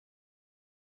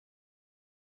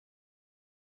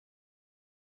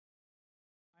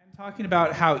talking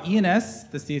about how ENS,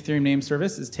 that's the Ethereum name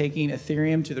service, is taking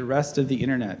Ethereum to the rest of the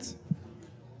internet.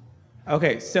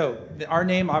 Okay, so our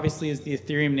name obviously is the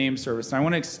Ethereum name service. And I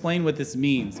want to explain what this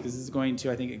means, because this is going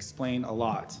to, I think, explain a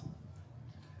lot.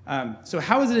 So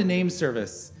how is it a name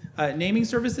service? Naming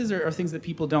services are things that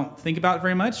people don't think about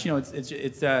very much. You know,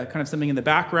 it's kind of something in the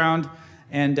background,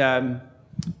 and a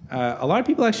lot of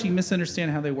people actually misunderstand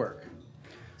how they work.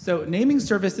 So naming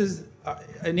services,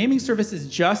 a naming service is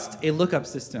just a lookup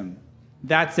system.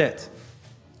 That's it.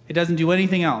 It doesn't do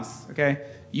anything else, okay?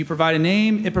 You provide a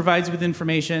name, it provides you with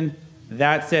information,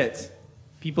 that's it.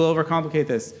 People overcomplicate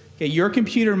this. Okay, your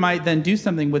computer might then do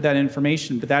something with that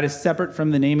information, but that is separate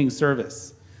from the naming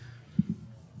service.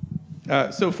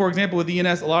 So for example, with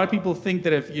ENS, a lot of people think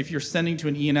that if you're sending to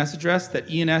an ENS address, that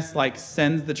ENS like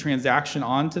sends the transaction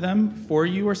on to them for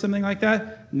you or something like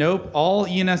that. Nope, all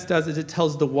ENS does is it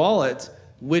tells the wallet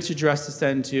which address to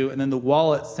send to, and then the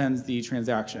wallet sends the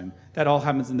transaction. That all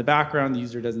happens in the background, the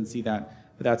user doesn't see that,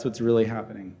 but that's what's really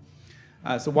happening.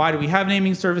 So why do we have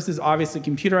naming services? Obviously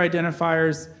computer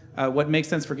identifiers, what makes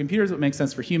sense for computers, what makes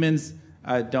sense for humans,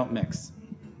 don't mix.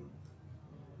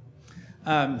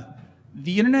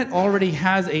 The internet already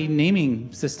has a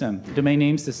naming system, a domain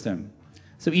name system.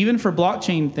 So even for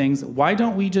blockchain things, why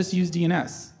don't we just use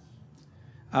DNS?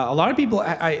 A lot of people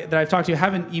that I've talked to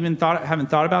haven't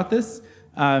thought about this.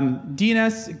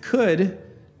 DNS could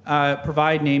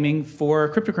provide naming for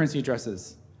cryptocurrency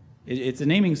addresses. It's a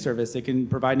naming service. It can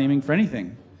provide naming for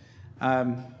anything.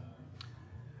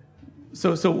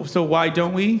 So why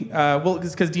don't we? Well,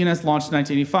 it's because DNS launched in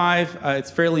 1985. It's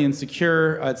fairly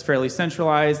insecure. It's fairly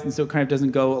centralized, and so it kind of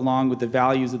doesn't go along with the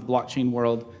values of the blockchain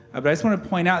world. But I just want to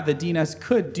point out that DNS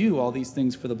could do all these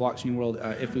things for the blockchain world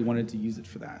if we wanted to use it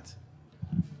for that.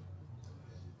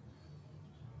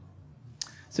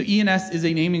 So ENS is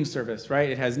a naming service, right?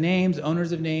 It has names,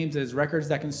 owners of names, it has records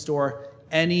that can store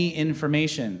any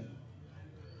information.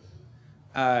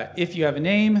 If you have a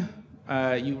name,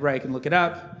 you can look it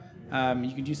up.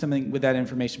 You can do something with that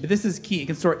information. But this is key. It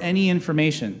can store any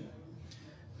information.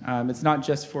 It's not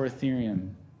just for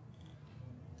Ethereum.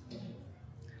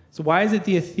 So why is it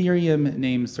the Ethereum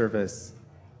name service?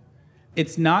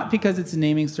 It's not because it's a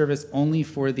naming service only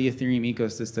for the Ethereum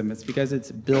ecosystem. It's because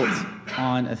it's built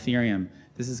on Ethereum.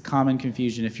 This is common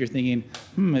confusion. If you're thinking,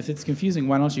 if it's confusing,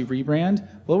 why don't you rebrand?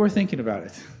 Well, we're thinking about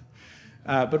it.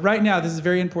 But right now, this is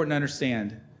very important to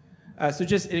understand. So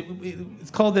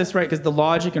it's called this, right, because the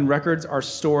logic and records are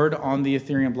stored on the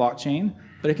Ethereum blockchain,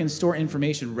 but it can store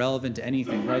information relevant to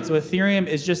anything, right? So Ethereum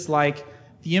is just like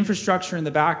the infrastructure in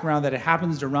the background that it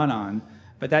happens to run on,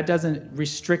 but that doesn't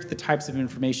restrict the types of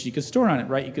information you could store on it,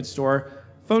 right? You could store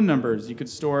phone numbers, you could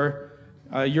store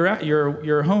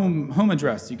your home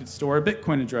address, you could store a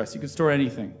Bitcoin address, you could store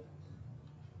anything.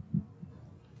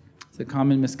 It's a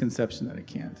common misconception that it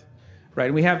can't. Right,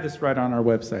 and we have this right on our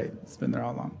website. It's been there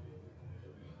all along.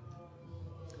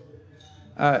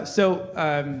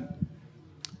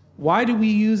 Why do we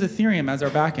use Ethereum as our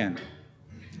backend?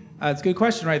 It's a good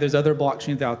question, right? There's other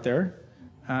blockchains out there.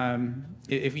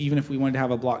 Even if we wanted to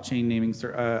have a blockchain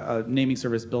naming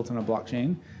service built on a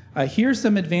blockchain. Here's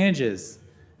some advantages.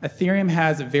 Ethereum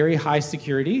has a very high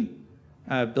security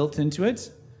built into it.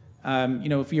 You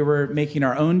know, if we were making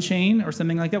our own chain or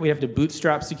something like that, we'd have to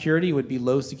bootstrap security. It would be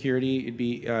low security. It'd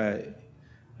be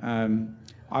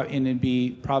and it'd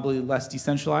be probably less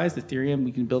decentralized. Ethereum,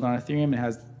 we can build on Ethereum. It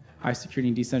has high security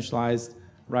and decentralized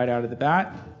right out of the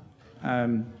bat.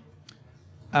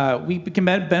 We can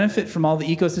benefit from all the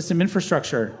ecosystem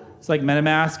infrastructure. It's like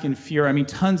MetaMask and Fury. I mean,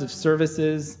 tons of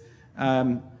services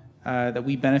that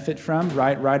we benefit from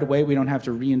right away. We don't have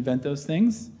to reinvent those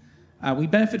things. We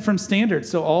benefit from standards.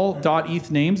 So all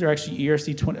 .eth names are actually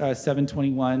ERC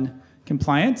 721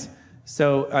 compliant.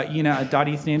 So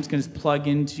 .eth names can just plug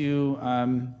into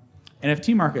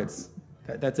NFT markets.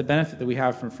 That's a benefit that we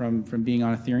have from being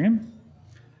on Ethereum.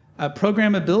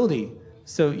 Programmability.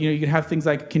 So you can have things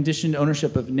like conditioned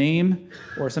ownership of name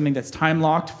or something that's time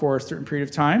locked for a certain period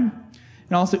of time.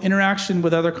 And also interaction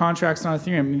with other contracts on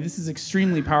Ethereum. I mean, this is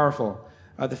extremely powerful.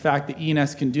 The fact that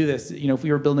ENS can do this, if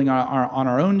we were building on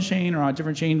our own chain or on a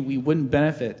different chain, we wouldn't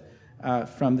benefit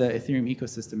from the Ethereum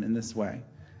ecosystem in this way.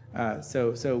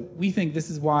 So we think this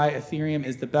is why Ethereum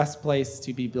is the best place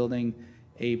to be building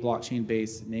a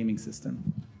blockchain-based naming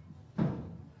system.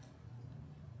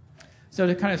 So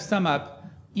to kind of sum up,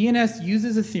 ENS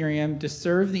uses Ethereum to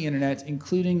serve the internet,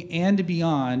 including and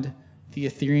beyond the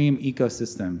Ethereum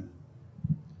ecosystem.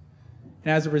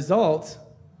 And as a result,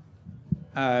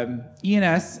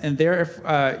 ENS and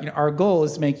our goal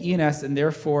is to make ENS and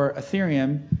therefore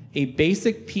Ethereum a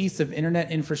basic piece of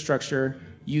internet infrastructure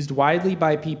used widely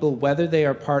by people whether they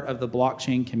are part of the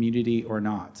blockchain community or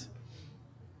not.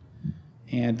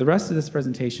 And the rest of this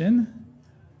presentation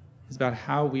is about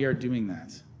how we are doing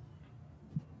that.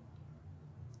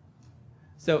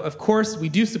 So, of course, we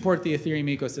do support the Ethereum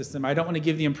ecosystem. I don't want to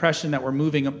give the impression that we're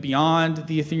moving beyond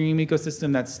the Ethereum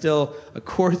ecosystem. That's still a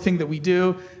core thing that we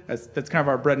do. That's kind of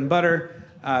our bread and butter.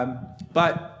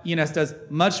 But ENS does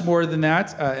much more than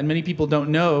that, and many people don't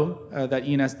know that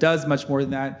ENS does much more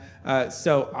than that.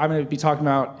 So I'm going to be talking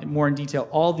about more in detail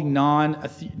all the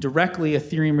directly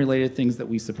Ethereum-related things that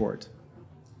we support.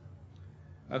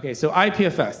 Okay, so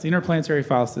IPFS, the Interplanetary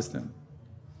File System.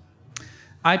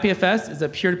 IPFS is a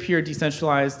peer-to-peer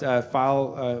decentralized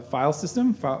file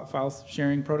system, file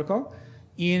sharing protocol.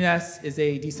 ENS is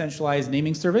a decentralized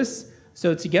naming service.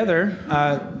 So together,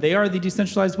 they are the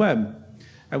decentralized web.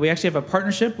 We actually have a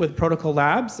partnership with Protocol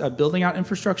Labs, building out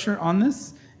infrastructure on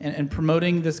this and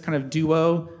promoting this kind of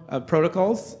duo of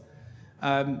protocols.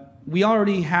 We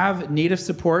already have native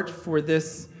support for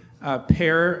this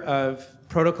pair of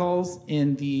protocols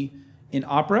in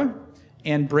Opera.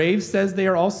 And Brave says they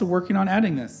are also working on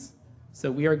adding this.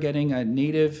 So we are getting a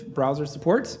native browser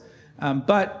support.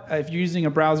 But if you're using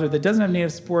a browser that doesn't have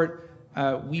native support,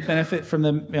 we benefit from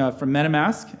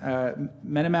MetaMask.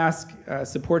 MetaMask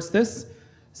supports this.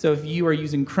 So if you are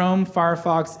using Chrome,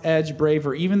 Firefox, Edge, Brave,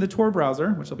 or even the Tor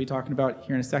browser, which I'll be talking about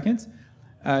here in a second,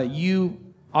 you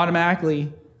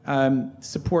automatically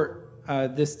support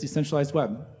this decentralized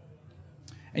web.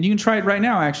 And you can try it right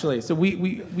now, actually. So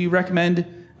we recommend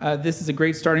this is a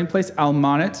great starting place,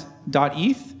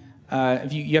 almonet.eth.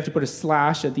 If you have to put a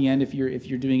slash at the end if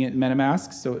you're doing it in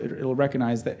MetaMask, so it'll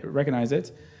recognize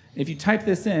it. If you type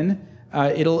this in,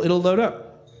 it'll load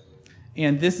up.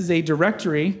 And this is a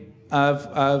directory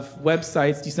of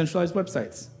websites, decentralized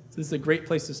websites. So this is a great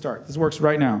place to start. This works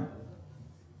right now.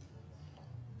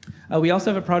 We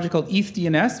also have a project called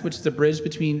ETHDNS, which is a bridge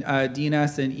between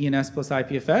DNS and ENS plus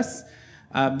IPFS.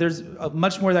 There's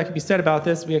much more that can be said about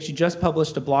this. We actually just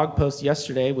published a blog post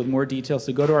yesterday with more details,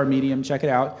 so go to our Medium, check it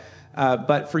out.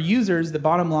 But for users, the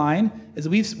bottom line is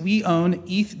we own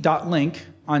eth.link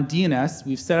on DNS.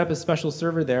 We've set up a special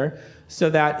server there so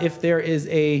that if there is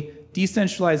a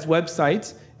decentralized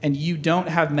website and you don't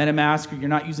have MetaMask or you're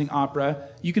not using Opera,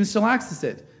 you can still access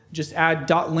it. Just add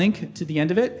 .link to the end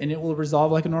of it, and it will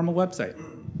resolve like a normal website.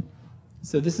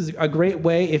 So this is a great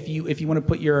way if you want to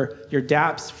put your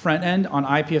dApps front end on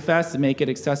IPFS and make it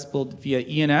accessible via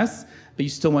ENS, but you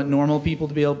still want normal people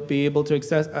to be able to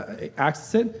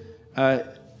access it,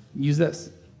 use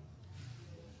this.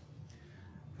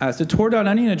 So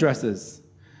Tor.onion addresses.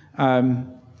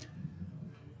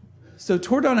 So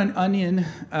Tor.onion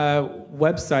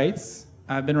websites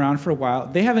have been around for a while.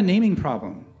 They have a naming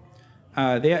problem.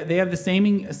 They have the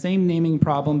same naming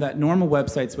problem that normal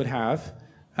websites would have.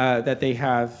 That they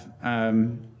have,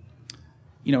 an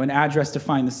address to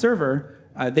find the server.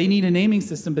 They need a naming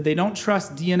system, but they don't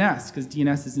trust DNS because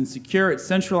DNS is insecure. It's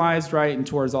centralized, right? And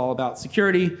Tor is all about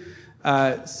security.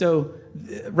 So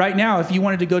right now, if you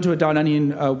wanted to go to a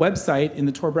 .onion website in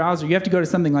the Tor browser, you have to go to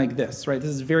something like this, right? This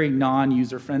is very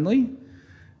non-user friendly.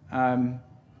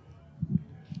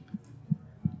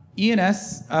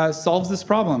 ENS solves this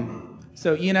problem.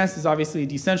 So ENS is obviously a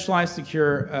decentralized,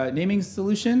 secure naming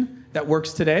solution that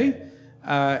works today,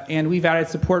 and we've added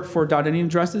support for .onion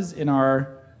addresses in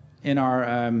our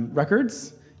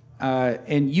records,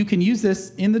 and you can use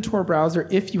this in the Tor browser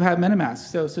if you have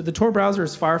MetaMask. So the Tor browser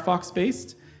is Firefox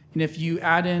based, and if you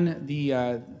add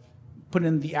in put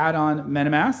in the add-on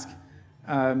MetaMask,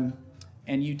 and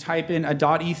you type in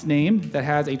a .eth name that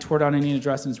has a Tor.onion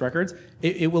address in its records,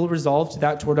 it will resolve to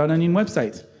that Tor.onion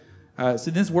website.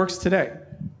 So this works today.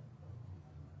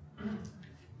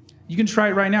 You can try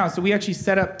it right now. So we actually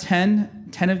set up 10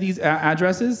 of these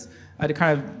addresses to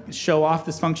kind of show off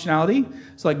this functionality.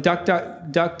 So like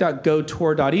duck.go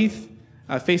tor.eth,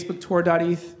 Facebook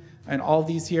tor.eth, and all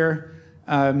these here.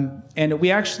 And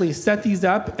we actually set these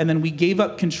up, and then we gave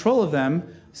up control of them,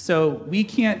 so we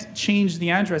can't change the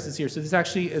addresses here. So this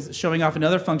actually is showing off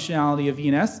another functionality of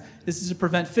ENS. This is to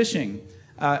prevent phishing.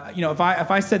 If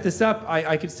I set this up,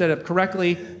 I could set it up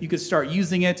correctly. You could start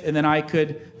using it, and then I could,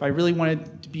 if I really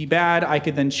wanted to be bad, I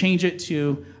could then change it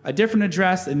to a different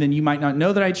address, and then you might not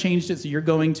know that I changed it, so you're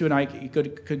going to, and I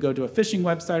could go to a phishing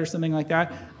website or something like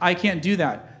that. I can't do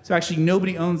that. So actually,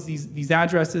 nobody owns these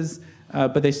addresses,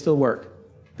 but they still work.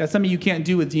 That's something you can't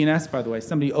do with DNS, by the way.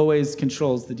 Somebody always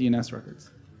controls the DNS records.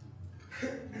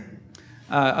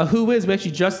 Who is? We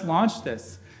actually just launched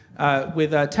this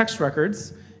with text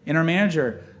records in our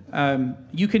manager.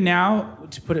 You can now,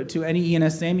 to put it to any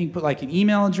ENS name, you can put like an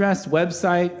email address,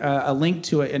 website, a link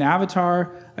to an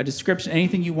avatar, a description,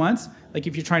 anything you want. Like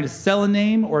if you're trying to sell a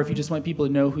name, or if you just want people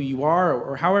to know who you are,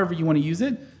 or however you want to use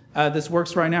it, this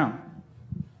works right now.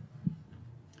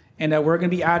 And we're going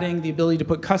to be adding the ability to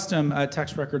put custom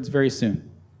text records very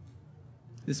soon.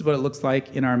 This is what it looks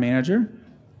like in our manager.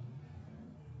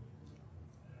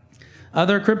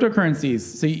 Other cryptocurrencies.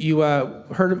 So you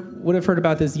would have heard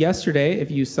about this yesterday if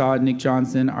you saw Nick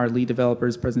Johnson, our lead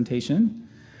developer's presentation.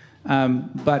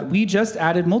 But we just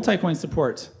added multi-coin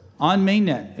support on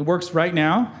mainnet. It works right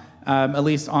now, at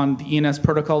least on the ENS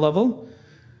protocol level.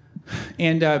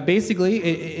 And basically,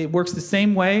 it works the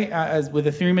same way as with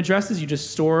Ethereum addresses. You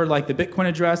just store like the Bitcoin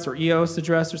address or EOS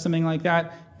address or something like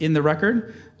that in the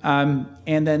record. And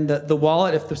then the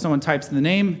wallet, if someone types in the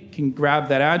name, can grab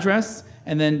that address.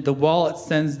 And then the wallet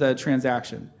sends the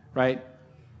transaction, right?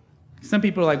 Some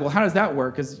people are like, well, how does that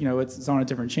work? Because it's on a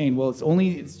different chain. Well,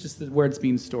 it's just where it's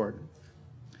being stored.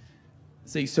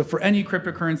 So for any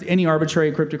cryptocurrency, any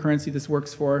arbitrary cryptocurrency, this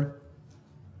works for.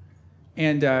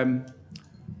 And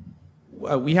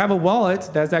we have a wallet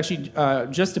that's actually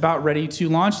just about ready to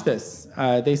launch this.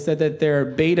 They said that their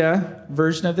beta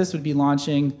version of this would be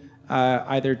launching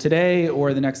either today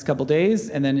or the next couple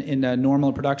days, and then in a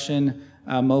normal production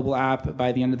mobile app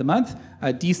by the end of the month.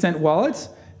 Decent Wallet.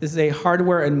 This is a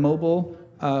hardware and mobile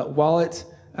wallet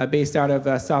based out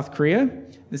of South Korea.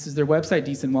 This is their website,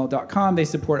 decentwallet.com. They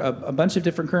support a bunch of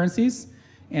different currencies,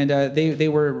 and they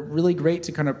were really great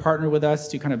to kind of partner with us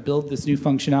to kind of build this new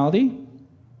functionality.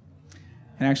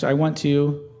 And actually, I want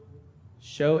to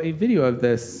show a video of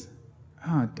this.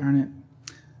 Oh, darn it.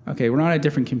 Okay, we're on a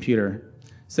different computer.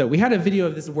 So we had a video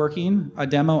of this working, a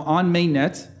demo on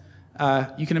mainnet.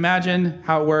 You can imagine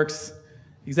how it works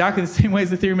exactly the same way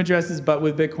as Ethereum addresses, but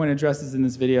with Bitcoin addresses in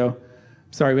this video.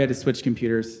 Sorry, we had to switch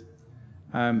computers.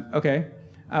 Okay.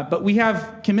 But we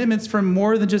have commitments from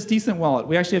more than just Decent Wallet.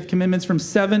 We actually have commitments from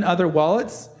 7 other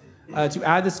wallets to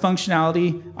add this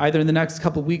functionality either in the next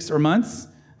couple weeks or months.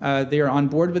 They are on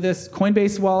board with this.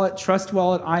 Coinbase Wallet, Trust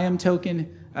Wallet, IM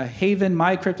Token, Haven,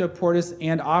 MyCryptoPortis,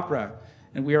 and Opera.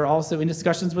 And we are also in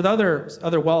discussions with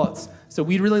other wallets. So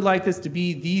we'd really like this to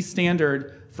be the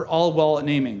standard for all wallet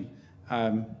naming.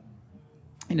 And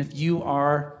if you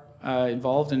are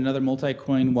involved in another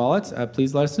multi-coin wallet,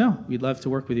 please let us know. We'd love to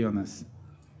work with you on this.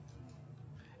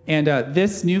 And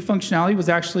this new functionality was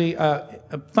actually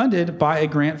funded by a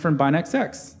grant from Binance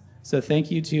X. So thank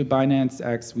you to Binance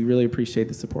X. We really appreciate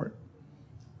the support.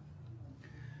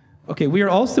 Okay, we are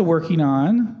also working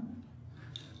on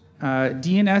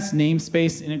DNS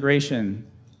namespace integration.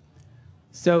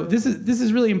 So this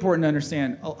is really important to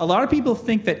understand. A lot of people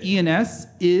think that ENS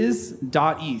is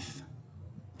 .eth.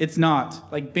 It's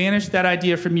not. Like, banish that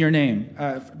idea from your name.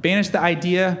 Banish the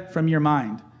idea from your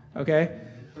mind, okay?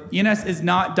 ENS is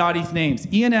not .eth names.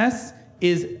 ENS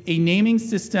is a naming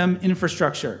system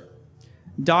infrastructure.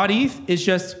 .eth is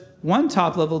just one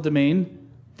top-level domain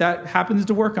that happens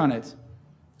to work on it.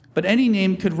 But any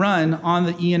name could run on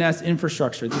the ENS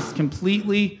infrastructure. This is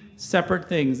completely separate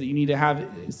things that you need to have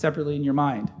separately in your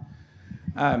mind.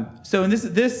 So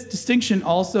this distinction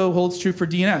also holds true for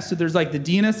DNS. So there's like the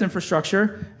DNS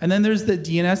infrastructure, and then there's the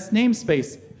DNS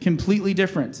namespace, completely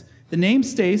different. The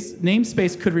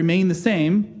namespace could remain the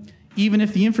same even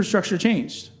if the infrastructure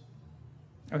changed.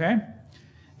 Okay?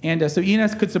 And so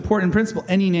ENS could support, in principle,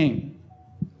 any name.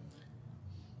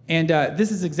 And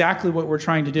this is exactly what we're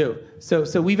trying to do.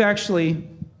 So we've actually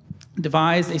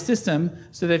devised a system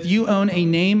so that if you own a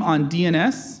name on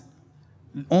DNS,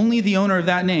 only the owner of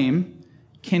that name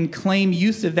can claim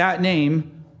use of that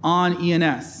name on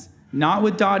ENS, not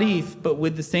with .eth, but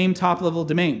with the same top-level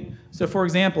domain. So for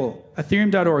example,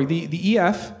 ethereum.org, the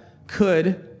EF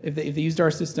could, if they used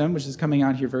our system, which is coming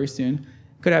out here very soon,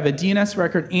 could have a DNS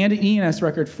record and an ENS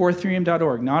record for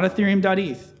ethereum.org, not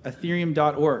ethereum.eth,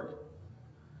 ethereum.org.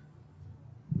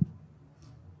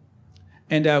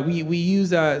 And we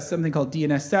use something called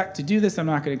DNSSEC to do this. I'm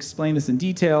not going to explain this in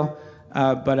detail,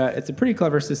 but it's a pretty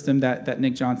clever system that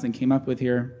Nick Johnson came up with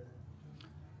here.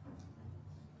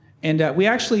 And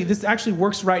this actually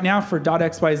works right now for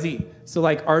 .xyz. So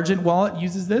like Argent Wallet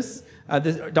uses this.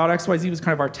 This .xyz was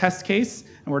kind of our test case,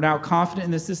 and we're now confident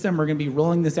in this system. We're going to be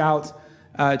rolling this out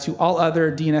to all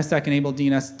other DNSSEC-enabled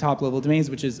DNS top-level domains,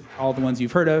 which is all the ones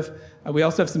you've heard of. We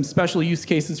also have some special use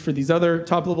cases for these other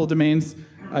top-level domains,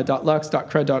 .lux,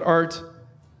 .cred.art.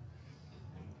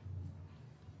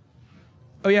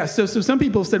 Oh yeah, so some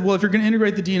people have said, well, if you're going to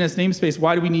integrate the DNS namespace,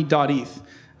 why do we need .eth?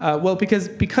 Well, because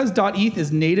 .eth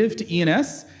is native to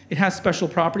ENS, it has special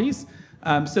properties.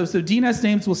 So DNS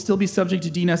names will still be subject to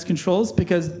DNS controls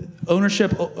because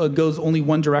ownership goes only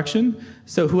one direction.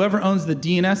 So whoever owns the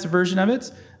DNS version of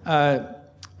it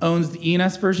owns the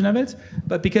ENS version of it.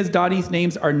 But because .eth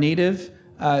names are native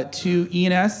to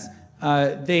ENS,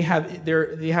 they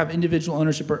have individual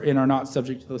ownership and are not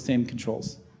subject to those same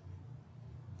controls.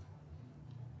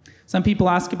 Some people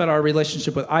ask about our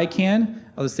relationship with ICANN.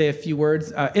 I'll just say a few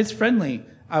words. It's friendly.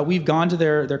 We've gone to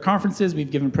their conferences. We've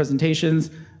given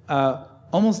presentations.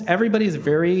 Almost everybody is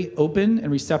very open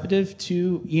and receptive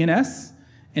to ENS.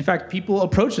 In fact, people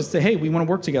approach us, say, hey, we want to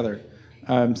work together.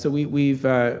 So we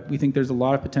think there's a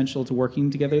lot of potential to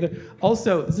working together there.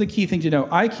 Also, this is a key thing to know.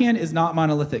 ICANN is not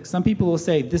monolithic. Some people will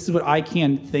say, this is what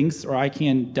ICANN thinks or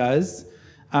ICANN does.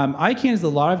 ICANN is a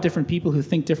lot of different people who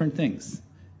think different things.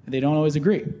 They don't always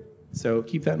agree. So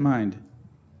keep that in mind.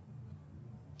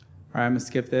 All right, I'm going to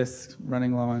skip this,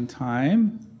 running low on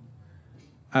time.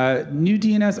 New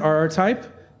DNS RR type.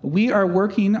 We are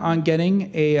working on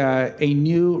getting a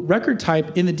new record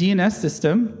type in the DNS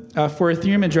system for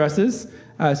Ethereum addresses,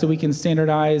 so we can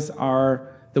standardize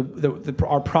our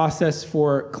process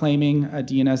for claiming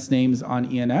DNS names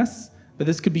on ENS. But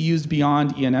this could be used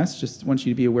beyond ENS. Just want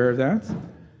you to be aware of that.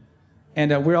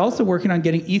 And we're also working on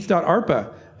getting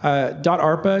ETH.ARPA.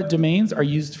 .ARPA domains are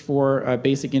used for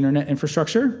basic internet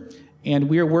infrastructure. And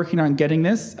we are working on getting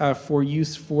this for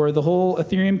use for the whole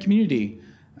Ethereum community.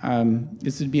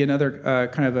 This would be another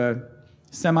kind of a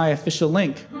semi-official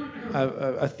link of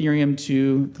Ethereum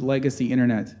to the legacy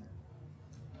internet.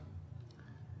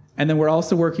 And then we're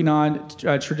also working on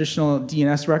traditional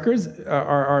DNS records.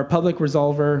 Our public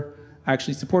resolver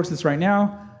actually supports this right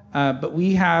now, but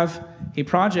we have a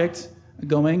project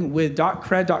going with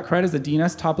 .cred. .cred is a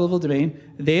DNS top-level domain.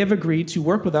 They have agreed to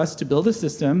work with us to build a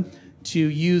system to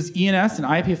use ENS and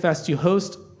IPFS to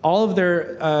host all of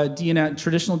their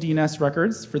traditional DNS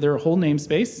records for their whole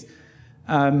namespace,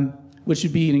 which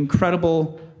would be an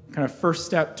incredible kind of first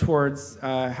step towards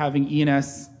having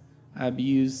ENS be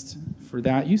used for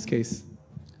that use case.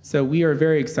 So we are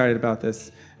very excited about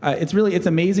this. It's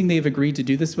amazing they've agreed to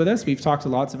do this with us. We've talked to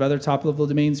lots of other top-level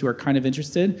domains who are kind of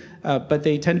interested, but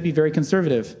they tend to be very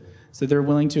conservative. So they're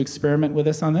willing to experiment with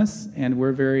us on this, and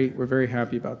we're very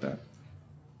happy about that.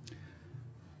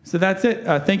 So that's it.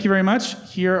 Thank you very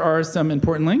much. Here are some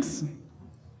important links.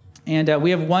 And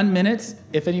we have 1 minute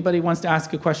if anybody wants to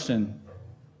ask a question.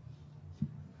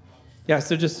 Yeah,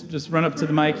 so just run up to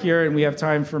the mic here, and we have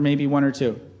time for maybe one or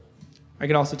two. I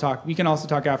can also talk. We can also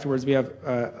talk afterwards. We have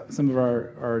some of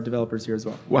our developers here as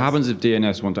well. What happens if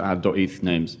DNS want to add .eth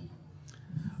names?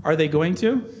 Are they going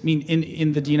to? I mean,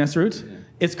 in the DNS route? Yeah.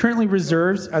 It's currently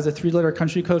reserved as a 3-letter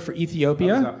country code for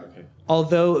Ethiopia.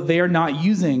 Although they are not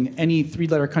using any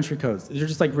 3-letter country codes. They're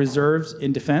just like reserved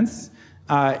in defense.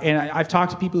 And I've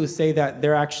talked to people who say that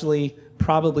they're actually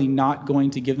probably not going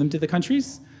to give them to the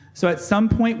countries. So at some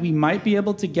point, we might be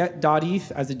able to get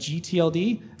 .eth as a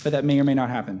GTLD, but that may or may not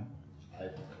happen. I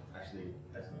actually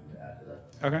have something to add to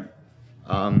that.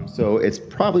 Okay. So it's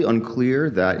probably unclear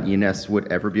that ENS would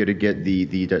ever be able to get the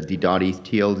 .eth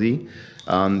TLD.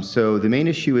 So the main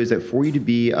issue is that for you to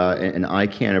be an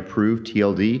ICANN approved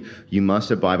TLD, you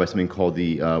must abide by something called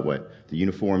the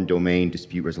Uniform Domain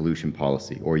Dispute Resolution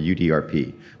Policy, or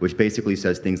UDRP, which basically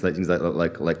says things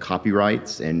like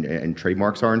copyrights and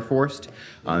trademarks are enforced,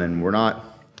 and we're not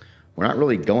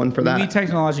really going for that. We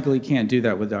technologically can't do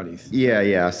that with .eth.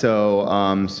 Yeah. So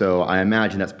I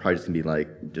imagine that's probably just gonna be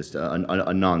like just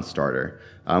a non-starter.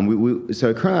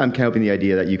 So currently I'm kind of hoping the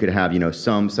idea that you could have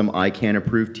some ICANN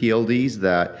approved TLDs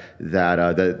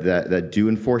that do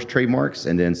enforce trademarks,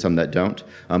 and then some that don't.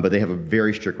 But they have a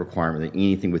very strict requirement that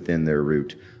anything within their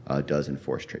root does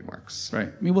enforce trademarks. Right.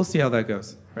 I mean, we'll see how that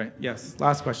goes. Right. Yes.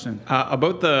 Last question.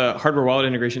 About the hardware wallet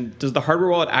integration, does the hardware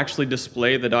wallet actually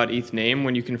display the .eth name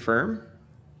when you confirm?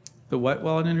 The what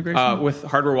wallet integration? With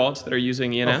hardware wallets that are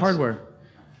using ENS? Oh, hardware.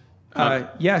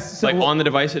 Yes. So on the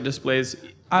device, it displays.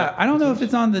 I don't know if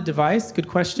it's on the device. Good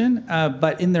question.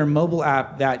 But in their mobile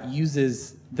app that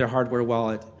uses their hardware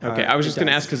wallet. Okay. I was just going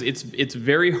to ask because it's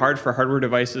very hard for hardware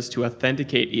devices to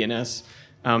authenticate ENS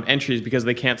entries because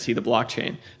they can't see the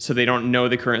blockchain, so they don't know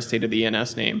the current state of the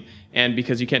ENS name. And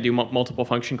because you can't do multiple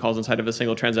function calls inside of a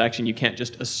single transaction, you can't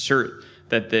just assert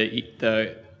that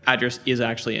the address is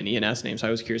actually an ENS name. So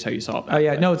I was curious how you saw it. Oh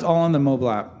yeah, no, it's all on the mobile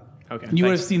app. Okay. You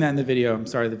would have seen that in the video. I'm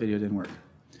sorry the video didn't work.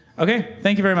 Okay,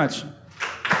 thank you very much.